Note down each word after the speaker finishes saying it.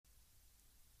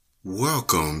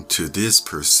Welcome to this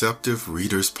Perceptive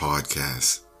Readers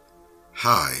Podcast.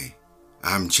 Hi,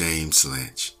 I'm James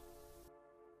Lynch.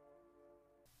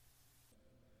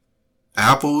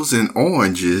 Apples and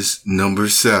Oranges, number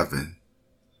 7.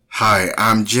 Hi,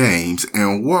 I'm James,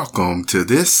 and welcome to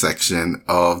this section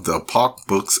of the POC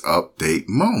Books Update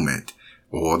Moment,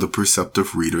 or the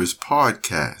Perceptive Readers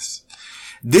Podcast.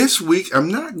 This week, I'm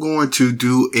not going to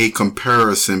do a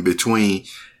comparison between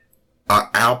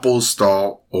apple's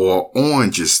thought or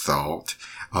orange's thought.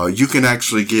 You can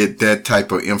actually get that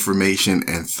type of information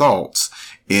and thoughts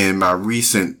in my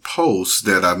recent posts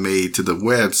that I made to the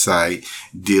website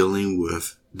dealing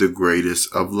with the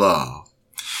greatest of love.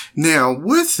 Now,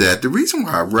 with that, the reason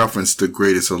why I referenced the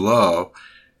greatest of love,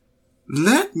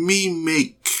 let me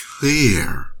make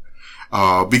clear,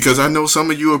 because I know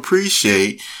some of you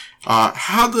appreciate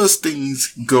how does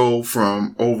things go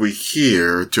from over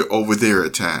here to over there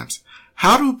at times?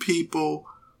 How do people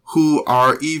who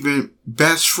are even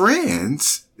best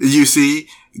friends, you see,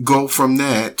 go from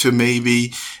that to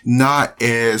maybe not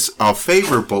as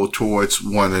favorable towards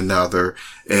one another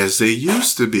as they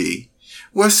used to be?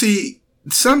 Well, see,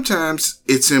 sometimes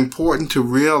it's important to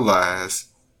realize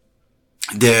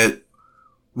that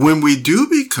when we do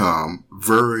become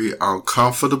very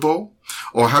uncomfortable,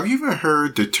 or have you ever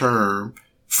heard the term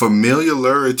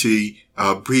familiarity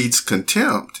breeds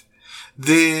contempt,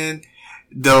 then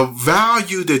the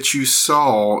value that you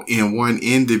saw in one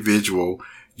individual,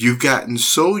 you've gotten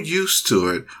so used to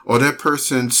it, or that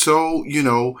person so,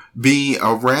 being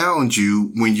around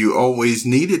you when you always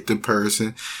needed the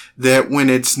person, that when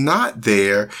it's not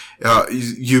there,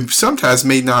 you sometimes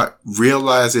may not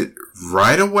realize it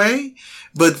right away,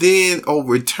 but then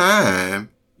over time,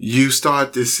 you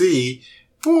start to see,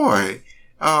 boy,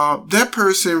 that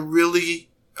person really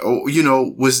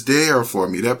was there for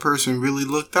me. That person really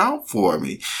looked out for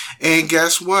me. And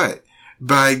guess what?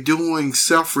 By doing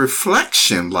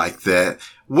self-reflection like that,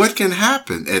 what can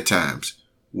happen at times?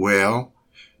 Well,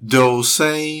 those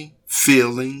same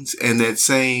feelings and that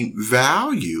same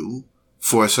value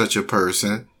for such a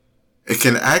person, it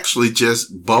can actually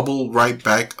just bubble right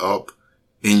back up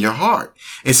in your heart.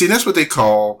 And see, that's what they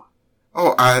call,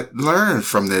 I learned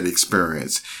from that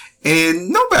experience. And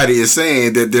nobody is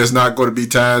saying that there's not going to be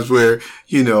times where,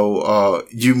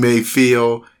 you may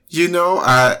feel,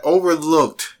 I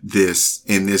overlooked this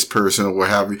in this person or what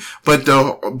have you.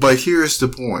 But here's the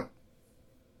point.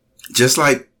 Just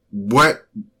like what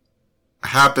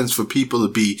happens for people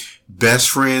to be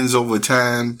best friends over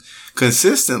time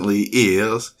consistently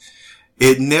is,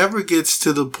 it never gets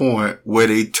to the point where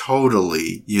they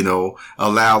totally,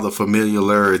 allow the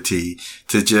familiarity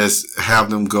to just have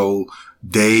them go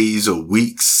days or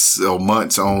weeks or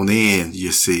months on end,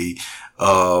 you see,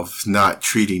 of not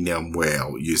treating them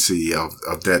well, you see,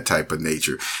 of that type of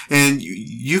nature. And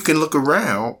you can look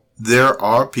around. There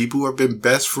are people who have been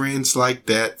best friends like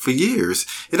that for years.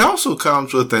 It also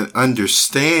comes with an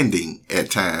understanding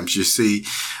at times, you see,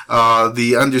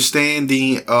 the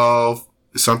understanding of,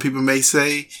 some people may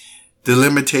say, the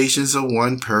limitations of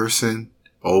one person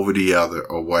over the other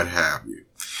or what have you.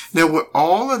 Now, with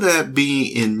all of that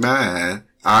being in mind,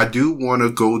 I do want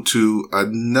to go to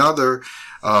another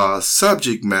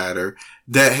subject matter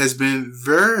that has been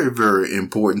very, very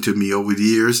important to me over the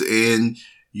years, and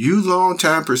you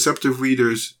longtime perceptive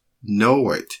readers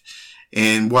know it,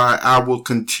 and why I will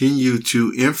continue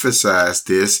to emphasize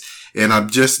this, and I'm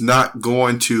just not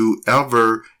going to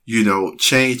ever,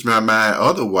 change my mind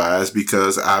otherwise,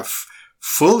 because I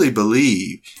fully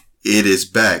believe it is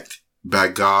backed by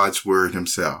God's word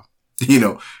himself.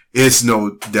 It's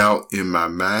no doubt in my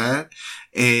mind.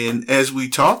 And as we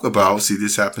talk about, see,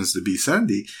 this happens to be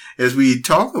Sunday, as we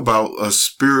talk about a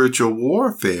spiritual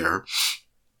warfare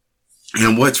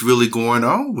and what's really going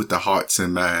on with the hearts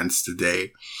and minds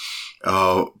today,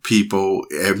 people,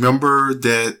 remember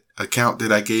that account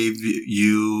that I gave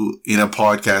you in a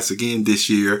podcast again this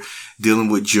year dealing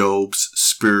with Job's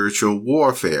spiritual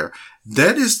warfare.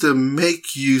 That is to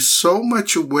make you so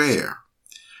much aware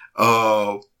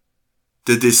of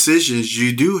the decisions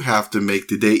you do have to make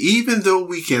today. Even though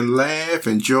we can laugh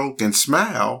and joke and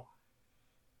smile,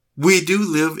 we do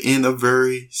live in a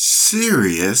very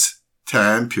serious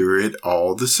time period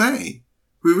all the same.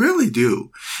 We really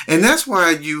do. And that's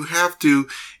why you have to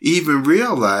even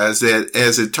realize that,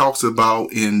 as it talks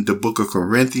about in the book of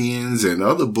Corinthians and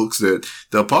other books that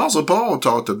the Apostle Paul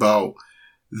talked about,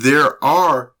 there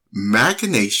are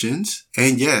machinations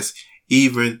and, yes,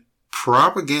 even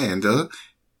propaganda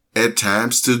at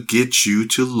times to get you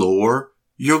to lower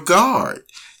your guard,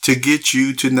 to get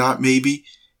you to not maybe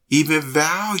even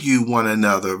value one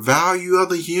another, value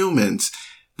other humans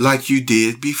like you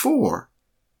did before.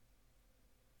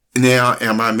 Now,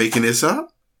 am I making this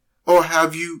up? Or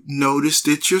have you noticed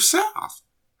it yourself?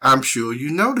 I'm sure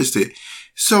you noticed it.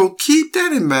 So keep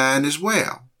that in mind as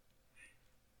well.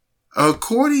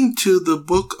 According to the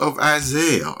book of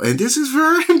Isaiah, and this is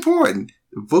very important,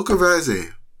 the book of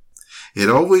Isaiah, it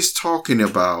always talking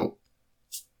about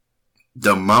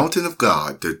the mountain of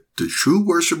God, the true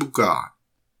worship of God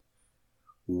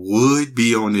would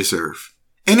be on this earth.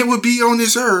 And it would be on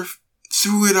this earth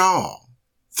through it all.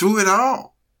 Through it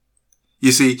all.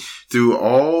 You see, through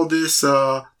all this,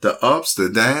 the ups, the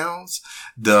downs,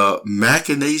 the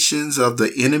machinations of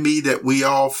the enemy that we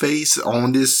all face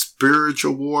on this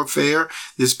spiritual warfare,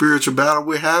 this spiritual battle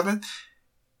we're having,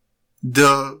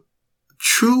 the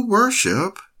true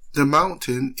worship, the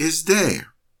mountain, is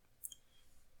there.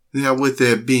 Now, with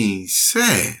that being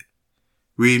said,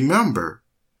 remember,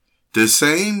 the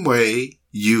same way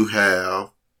you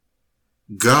have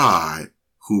God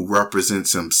who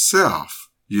represents himself,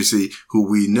 you see, who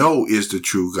we know is the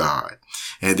true God.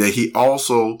 And that he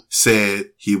also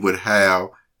said he would have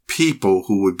people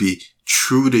who would be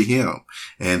true to him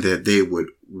and that they would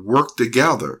work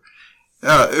together.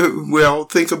 Well,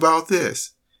 think about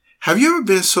this. Have you ever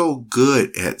been so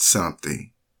good at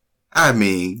something? I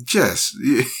mean, just,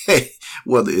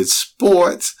 whether it's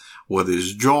sports, whether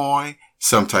it's drawing,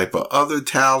 some type of other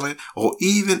talent, or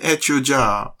even at your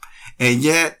job, and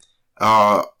yet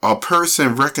a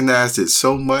person recognized it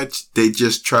so much they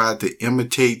just tried to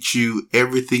imitate you,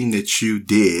 everything that you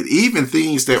did, even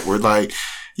things that were like,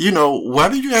 why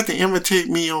do you have to imitate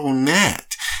me on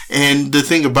that? And the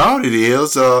thing about it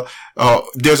is,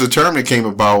 there's a term that came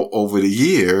about over the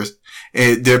years,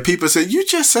 and there are people say, you're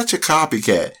just such a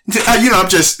copycat. I'm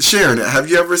just sharing it. Have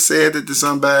you ever said it to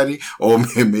somebody? Or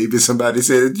maybe somebody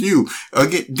said it to you.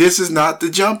 Again, this is not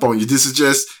to jump on you. This is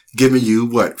just giving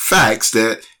you facts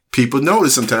that people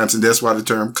notice sometimes, and that's why the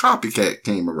term copycat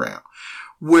came around.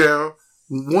 Well,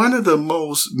 one of the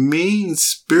most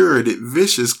mean-spirited,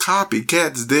 vicious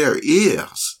copycats there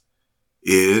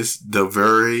is the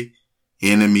very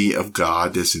enemy of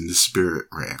God that's in the spirit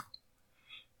realm.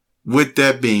 With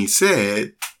that being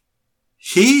said,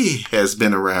 he has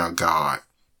been around God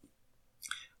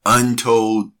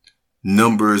untold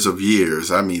numbers of years.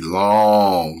 I mean,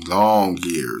 long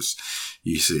years,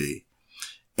 you see.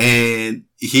 And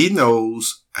he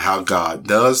knows how God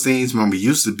does things when we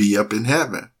used to be up in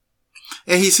heaven.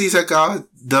 And he sees how God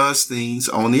does things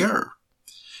on the earth.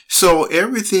 So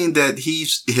everything that he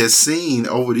has seen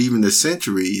over even the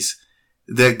centuries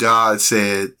that God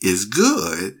said is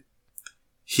good,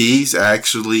 he's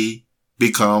actually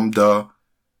become the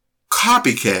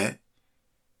copycat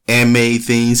and made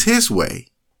things his way.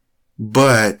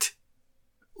 But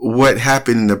what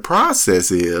happened in the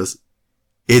process is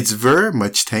it's very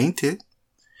much tainted.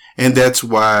 And that's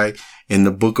why in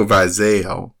the book of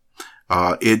Isaiah,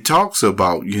 it talks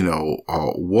about,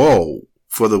 woe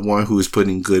for the one who is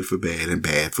putting good for bad and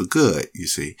bad for good, you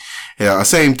see.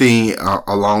 Same thing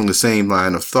along the same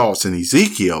line of thoughts in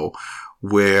Ezekiel,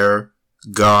 where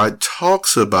God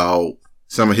talks about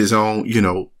some of his own,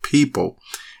 people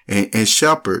and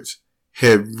shepherds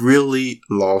had really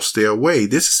lost their way.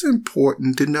 This is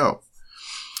important to know.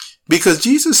 Because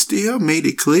Jesus still made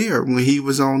it clear when he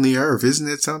was on the earth. Isn't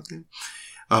that something?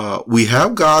 We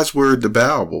have God's word, the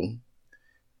Bible,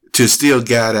 to still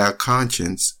guide our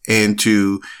conscience and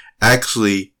to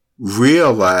actually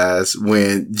realize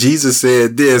when Jesus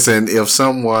said this, and if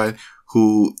someone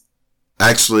who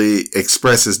actually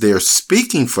expresses they're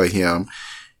speaking for him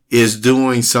is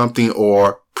doing something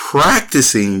or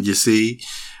practicing, you see,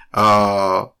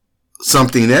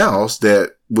 something else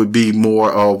that would be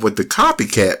more of what the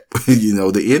copycat,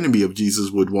 the enemy of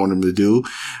Jesus would want him to do.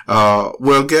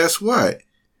 Well, guess what?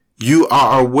 You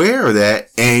are aware of that.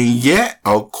 And yet,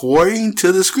 according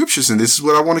to the scriptures, and this is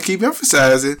what I want to keep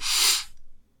emphasizing.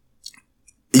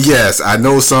 Yes, I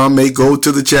know some may go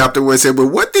to the chapter where it said, well,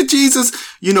 what did Jesus,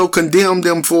 condemn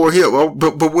them for here? Well,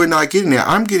 but we're not getting there.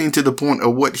 I'm getting to the point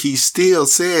of what he still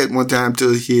said one time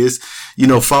to his,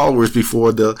 followers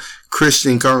before the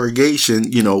Christian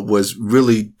congregation, was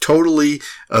really totally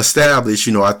established,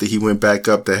 after he went back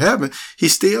up to heaven. He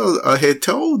still had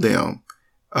told them,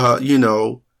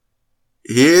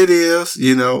 here it is,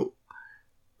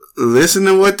 listen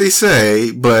to what they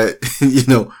say, but,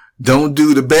 don't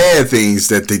do the bad things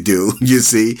that they do, you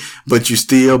see, but you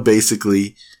still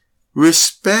basically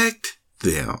respect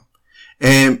them.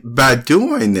 And by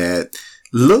doing that,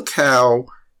 look how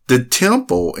the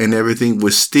temple and everything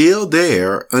was still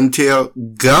there until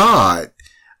God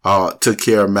took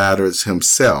care of matters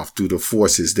himself through the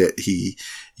forces that he,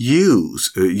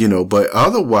 use, but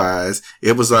otherwise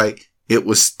it was like, it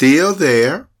was still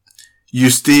there. You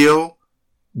still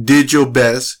did your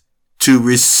best to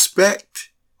respect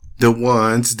the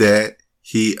ones that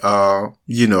he,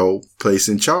 placed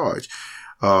in charge.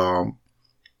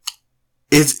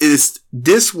 It's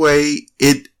this way.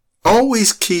 It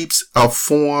always keeps a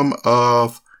form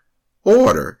of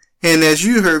order. And as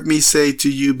you heard me say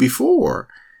to you before,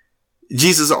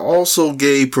 Jesus also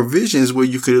gave provisions where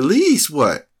you could at least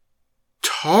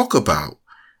talk about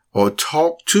or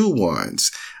talk to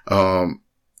ones,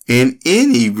 in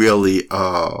any really,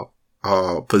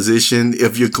 position.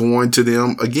 If you're going to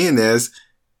them again as,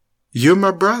 you're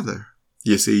my brother.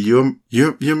 You see,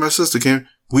 you're my sister. Can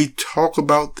we talk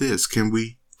about this? Can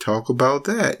we talk about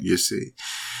that? You see?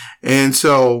 And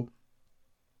so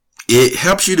it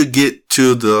helps you to get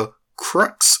to the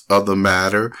crux of the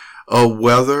matter of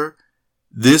whether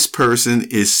this person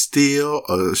is still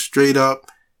a straight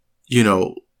up,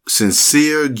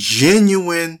 sincere,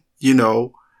 genuine,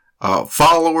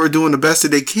 follower doing the best that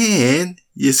they can,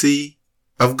 you see,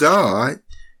 of God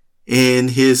in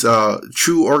his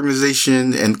true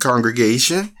organization and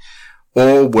congregation,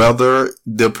 or whether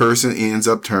the person ends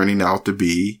up turning out to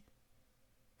be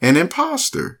an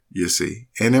imposter, you see,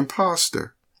 an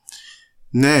imposter.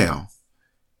 Now,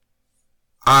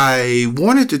 I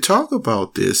wanted to talk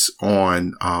about this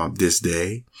on this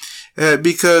day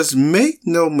because make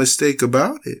no mistake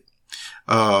about it.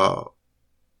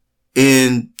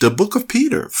 In the book of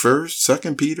Peter, 1st,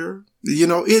 2nd Peter,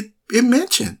 it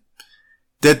mentioned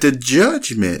that the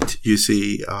judgment, you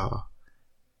see,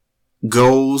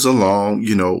 goes along,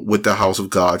 with the house of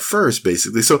God first,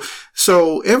 basically.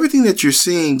 So everything that you're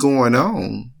seeing going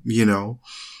on,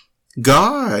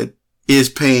 God is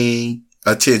paying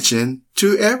attention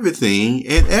to everything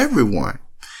and everyone.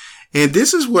 And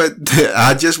this is what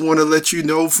I just want to let you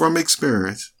know from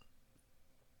experience.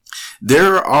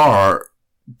 There are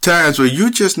times where you're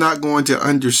just not going to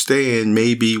understand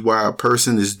maybe why a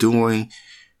person is doing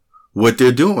what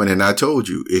they're doing. And I told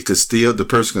you, the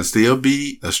person can still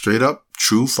be a straight up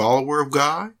true follower of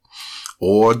God,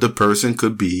 or the person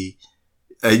could be,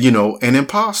 an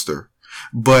imposter.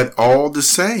 But all the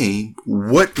same,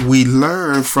 what we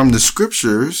learn from the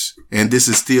scriptures, and this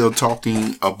is still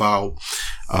talking about,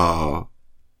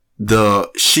 the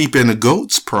sheep and the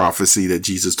goats prophecy that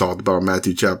Jesus talked about in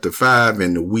Matthew chapter 5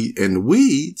 and the wheat and the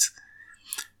weeds.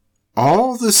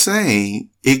 All the same,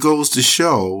 it goes to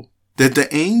show that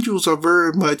the angels are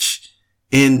very much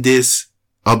in this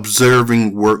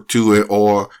observing work to it,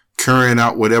 or carrying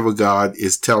out whatever God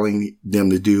is telling them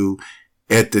to do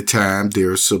at the time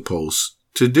they're supposed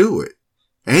to do it.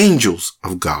 Angels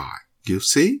of God, you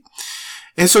see?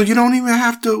 And so you don't even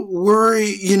have to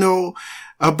worry,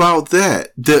 about that.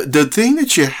 The thing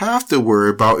that you have to worry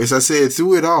about, as I said,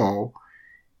 through it all,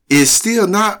 is still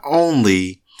not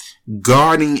only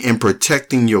guarding and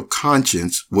protecting your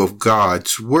conscience with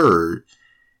God's word,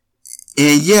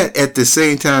 and yet at the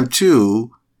same time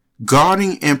too,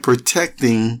 guarding and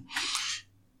protecting,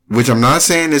 which I'm not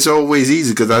saying it's always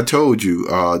easy, because I told you,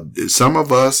 some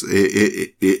of us,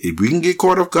 we can get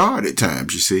caught off guard at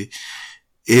times, you see.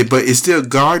 But it's still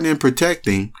guarding and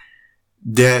protecting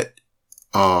that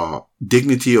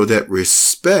dignity or that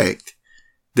respect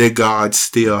that God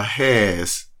still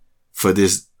has for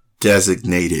this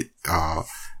designated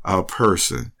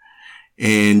person.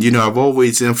 And I've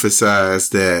always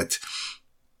emphasized that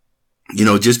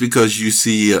just because you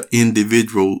see an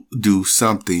individual do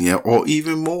something, or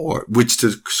even more, which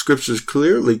the scriptures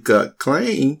clearly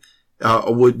claim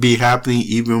would be happening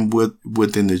even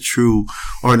within the true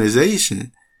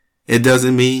organization, it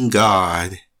doesn't mean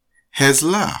God has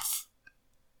left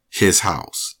his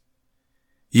house.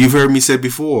 You've heard me say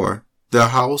before, the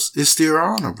house is still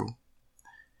honorable.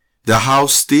 The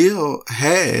house still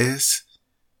has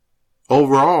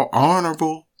overall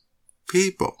honorable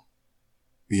people.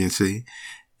 You see?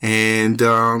 And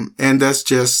that's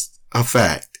just a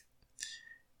fact.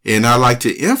 And I like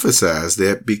to emphasize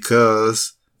that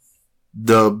because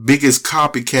the biggest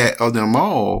copycat of them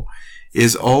all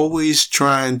is always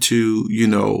trying to,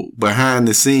 behind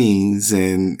the scenes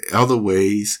and other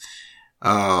ways,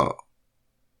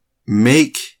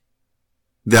 make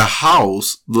the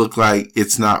house look like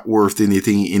it's not worth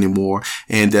anything anymore.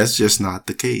 And that's just not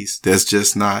the case. That's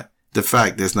just not the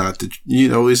fact. That's not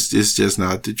it's just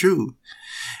not the truth.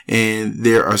 And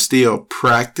there are still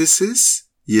practices,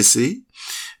 you see,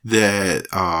 that,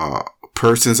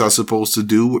 persons are supposed to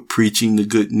do with preaching the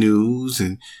good news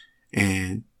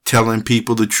and telling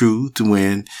people the truth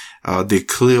when, they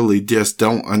clearly just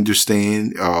don't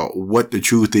understand, what the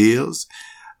truth is.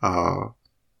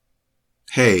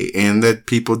 Hey, and let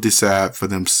people decide for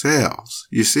themselves.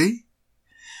 You see?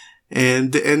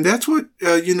 And that's what,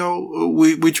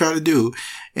 we try to do.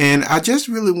 And I just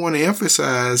really want to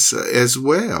emphasize as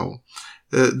well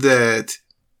that,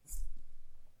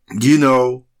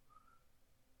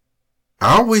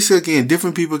 I always say again,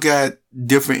 different people got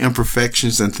different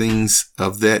imperfections and things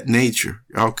of that nature.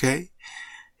 Okay.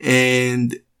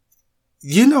 And,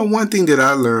 one thing that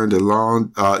I learned a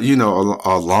long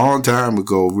time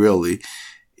ago, really,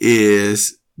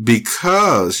 is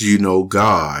because,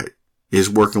 God is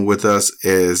working with us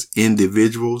as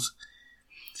individuals.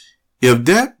 If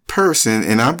that person,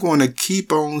 and I'm going to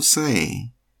keep on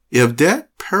saying, if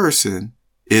that person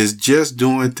is just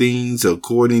doing things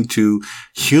according to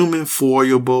human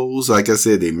foibles, like I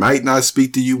said, they might not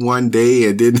speak to you one day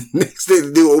and then the next day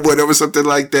they do or whatever, something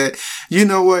like that. You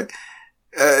know what?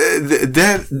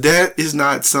 That is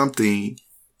not something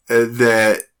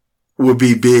that would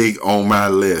be big on my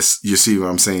list. You see what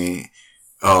I'm saying?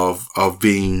 Of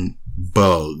being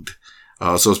bugged,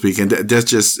 so to speak. And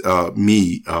that's just,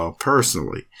 me,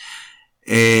 personally.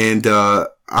 And,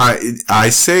 I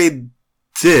say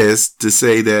this to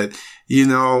say that,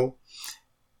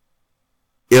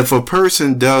 if a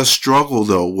person does struggle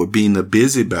though with being a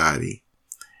busybody,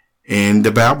 and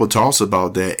the Bible talks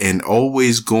about that, and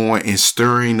always going and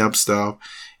stirring up stuff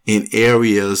in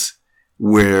areas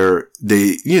where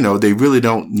they really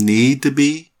don't need to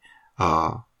be,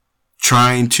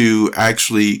 trying to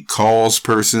actually cause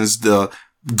persons, the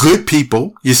good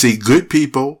people, good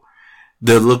people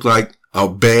that look like a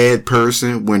bad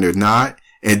person when they're not.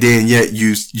 And then yet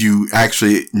you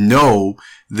actually know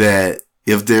that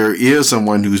if there is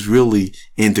someone who's really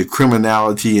into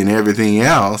criminality and everything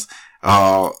else,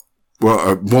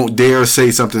 won't dare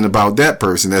say something about that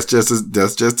person. That's just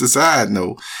a side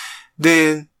note.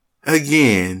 Then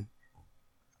again,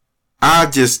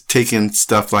 I've just taken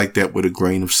stuff like that with a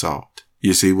grain of salt.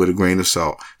 With a grain of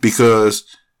salt, because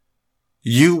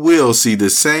you will see the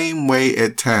same way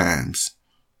at times.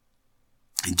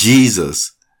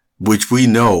 Jesus, which we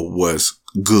know was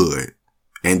good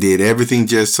and did everything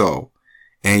just so.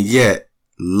 And yet,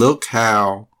 look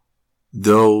how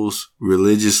those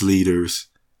religious leaders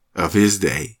of his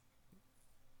day,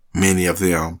 many of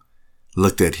them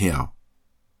looked at him.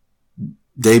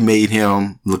 They made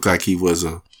him look like he was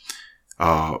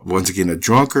once again, a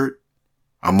drunkard,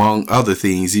 among other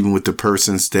things, even with the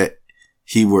persons that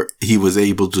he was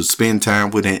able to spend time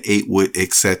with and ate with,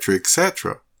 etc.,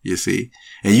 etc. You see,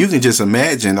 and you can just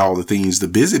imagine all the things the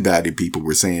busybody people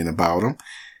were saying about him,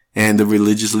 and the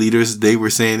religious leaders, they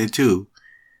were saying it too.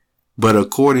 But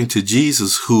according to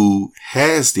Jesus, who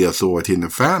has the authority and the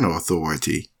final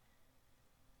authority,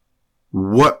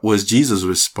 what was Jesus'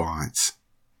 response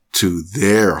to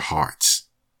their hearts?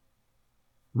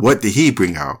 What did he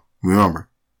bring out? Remember,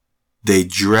 they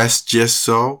dressed just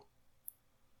so.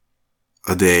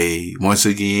 They, once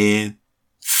again,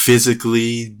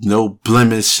 physically, no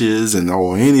blemishes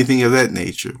or anything of that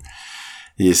nature.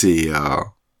 You see,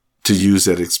 to use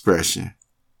that expression.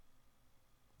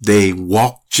 They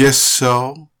walk just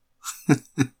so,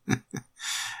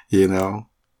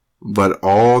 but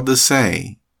all the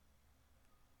same,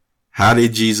 how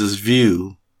did Jesus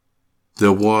view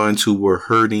the ones who were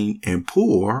hurting and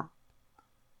poor?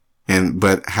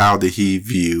 But how did he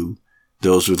view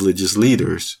those religious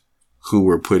leaders who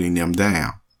were putting them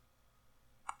down?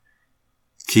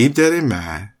 Keep that in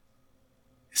mind.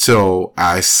 So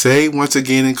I say once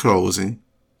again in closing,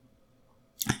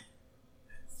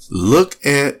 look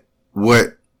at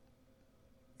what,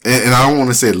 and I don't want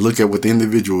to say look at what the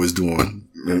individual is doing,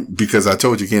 because I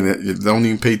told you again, don't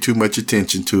even pay too much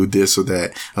attention to this or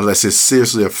that unless it's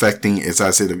seriously affecting, as I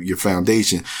said, your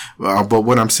foundation. But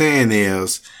what I'm saying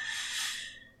is,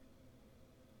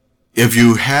 if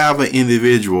you have an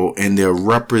individual and they're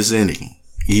representing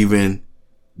even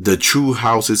the true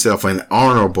house itself, an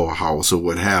honorable house or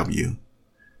what have you,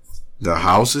 the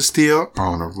house is still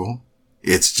honorable.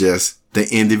 It's just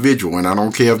the individual. And I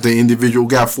don't care if the individual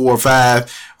got 4 or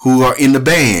 5 who are in the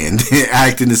band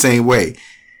acting the same way.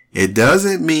 It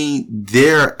doesn't mean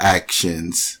their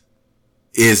actions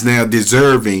is now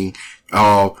deserving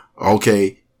of,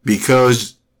 okay,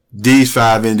 because these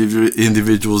 5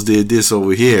 individuals did this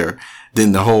over here,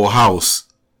 then the whole house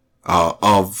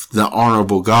of the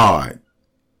honorable God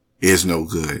is no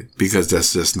good, because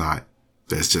that's just not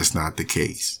the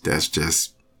case.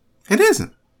 It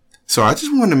isn't. So I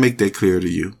just want to make that clear to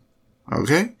you.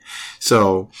 Okay.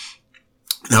 So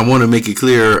I want to make it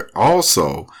clear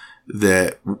also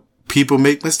that people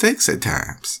make mistakes at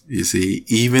times. You see,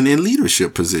 even in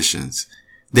leadership positions,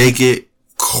 they get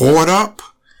caught up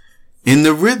in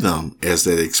the rhythm, as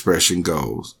that expression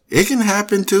goes. It can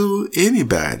happen to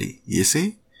anybody, you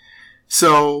see?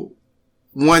 So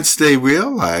once they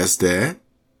realize that,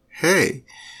 hey,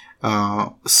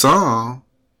 some,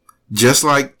 just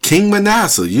like King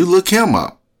Manasseh, you look him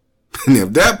up. And if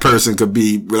that person could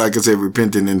be, like I said,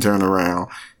 repentant and turn around,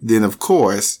 then of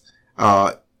course,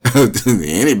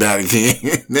 anybody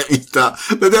can. Let me stop.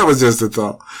 But that was just a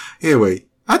thought. Anyway,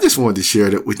 I just wanted to share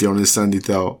that with you on this Sunday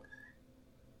thought.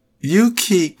 You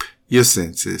keep your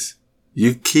senses.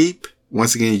 You keep,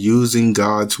 once again, using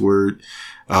God's word,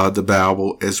 the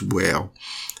Bible as well,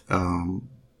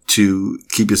 to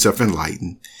keep yourself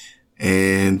enlightened.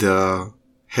 And,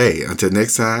 hey, until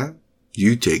next time,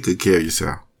 you take good care of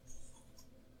yourself.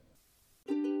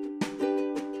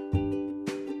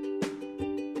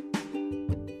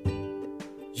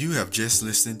 You have just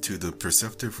listened to the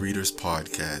Perceptive Readers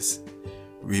Podcast.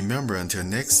 Remember, until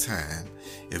next time,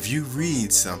 if you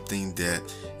read something that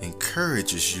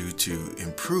encourages you to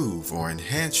improve or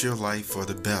enhance your life for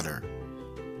the better,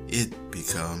 it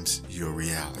becomes your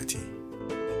reality.